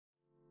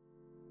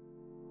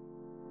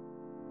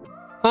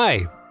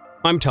Hi,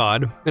 I'm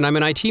Todd, and I'm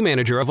an IT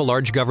manager of a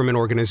large government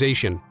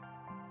organization.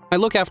 I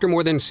look after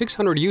more than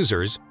 600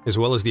 users, as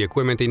well as the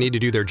equipment they need to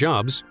do their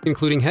jobs,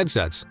 including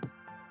headsets.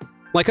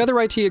 Like other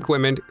IT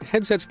equipment,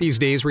 headsets these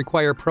days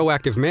require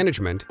proactive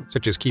management,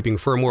 such as keeping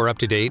firmware up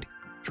to date,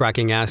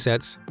 tracking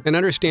assets, and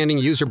understanding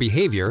user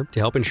behavior to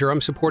help ensure I'm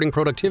supporting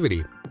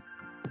productivity.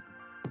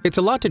 It's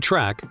a lot to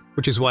track,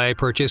 which is why I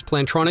purchased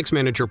Plantronics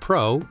Manager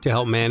Pro to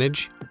help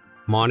manage,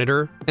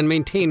 monitor, and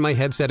maintain my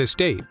headset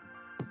estate.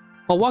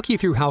 I'll walk you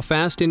through how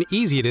fast and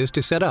easy it is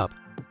to set up.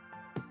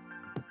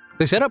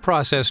 The setup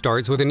process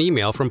starts with an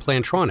email from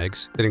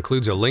Plantronics that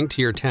includes a link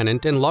to your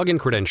tenant and login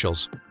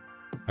credentials.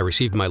 I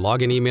received my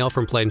login email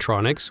from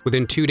Plantronics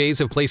within 2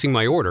 days of placing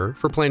my order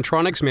for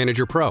Plantronics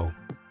Manager Pro.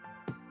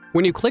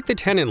 When you click the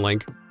tenant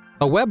link,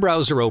 a web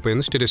browser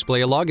opens to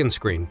display a login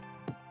screen.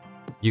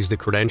 Use the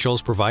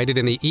credentials provided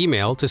in the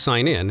email to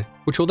sign in,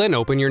 which will then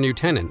open your new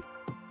tenant.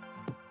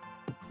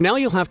 Now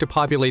you'll have to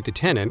populate the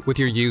tenant with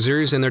your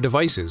users and their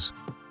devices.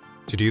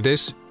 To do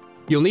this,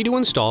 you'll need to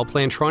install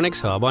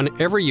Plantronics Hub on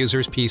every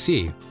user's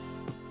PC.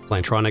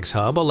 Plantronics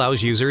Hub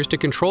allows users to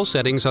control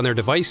settings on their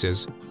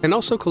devices and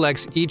also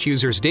collects each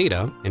user's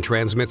data and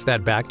transmits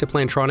that back to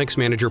Plantronics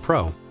Manager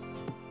Pro.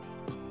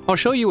 I'll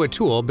show you a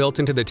tool built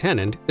into the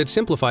tenant that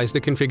simplifies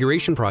the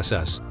configuration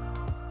process.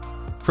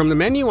 From the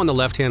menu on the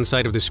left-hand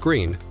side of the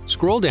screen,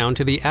 scroll down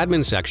to the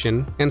Admin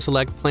section and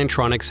select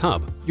Plantronics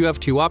Hub. You have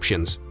two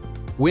options: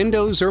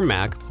 Windows or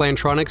Mac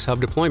Plantronics Hub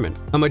Deployment.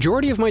 A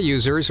majority of my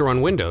users are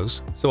on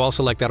Windows, so I'll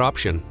select that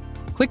option.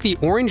 Click the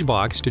orange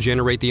box to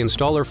generate the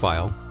installer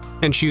file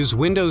and choose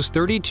Windows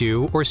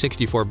 32 or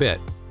 64-bit.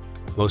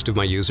 Most of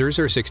my users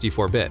are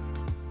 64-bit.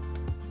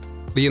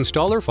 The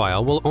installer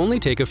file will only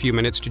take a few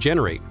minutes to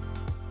generate.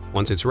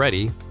 Once it's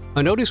ready,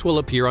 a notice will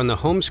appear on the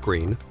home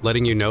screen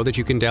letting you know that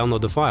you can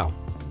download the file.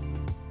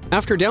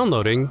 After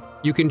downloading,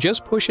 you can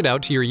just push it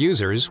out to your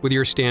users with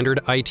your standard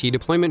IT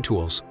deployment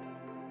tools.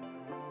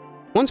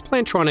 Once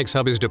Plantronics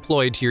Hub is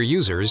deployed to your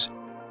users,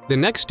 the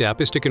next step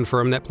is to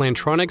confirm that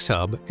Plantronics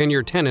Hub and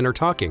your tenant are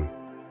talking.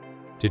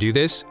 To do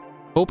this,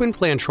 open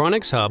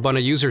Plantronics Hub on a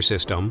user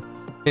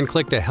system and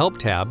click the Help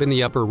tab in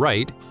the upper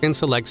right and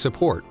select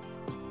Support.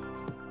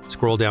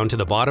 Scroll down to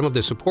the bottom of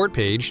the support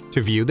page to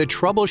view the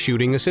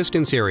Troubleshooting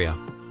Assistance area.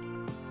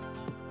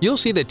 You'll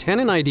see the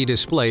tenant ID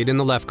displayed in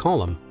the left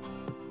column.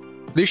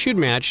 This should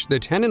match the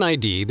tenant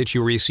ID that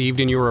you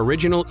received in your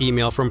original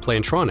email from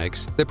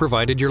Plantronics that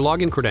provided your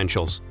login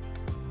credentials.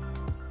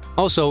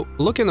 Also,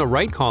 look in the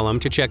right column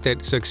to check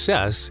that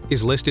Success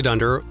is listed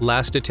under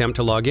Last Attempt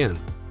to Log In.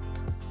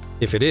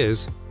 If it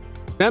is,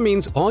 that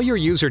means all your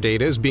user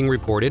data is being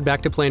reported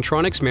back to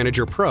Plantronics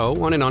Manager Pro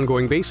on an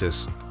ongoing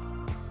basis.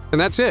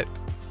 And that's it!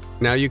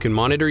 Now you can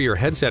monitor your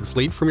headset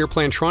fleet from your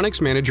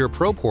Plantronics Manager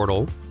Pro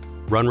portal,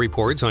 run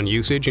reports on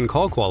usage and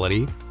call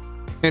quality,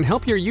 and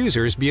help your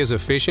users be as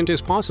efficient as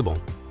possible.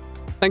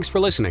 Thanks for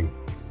listening.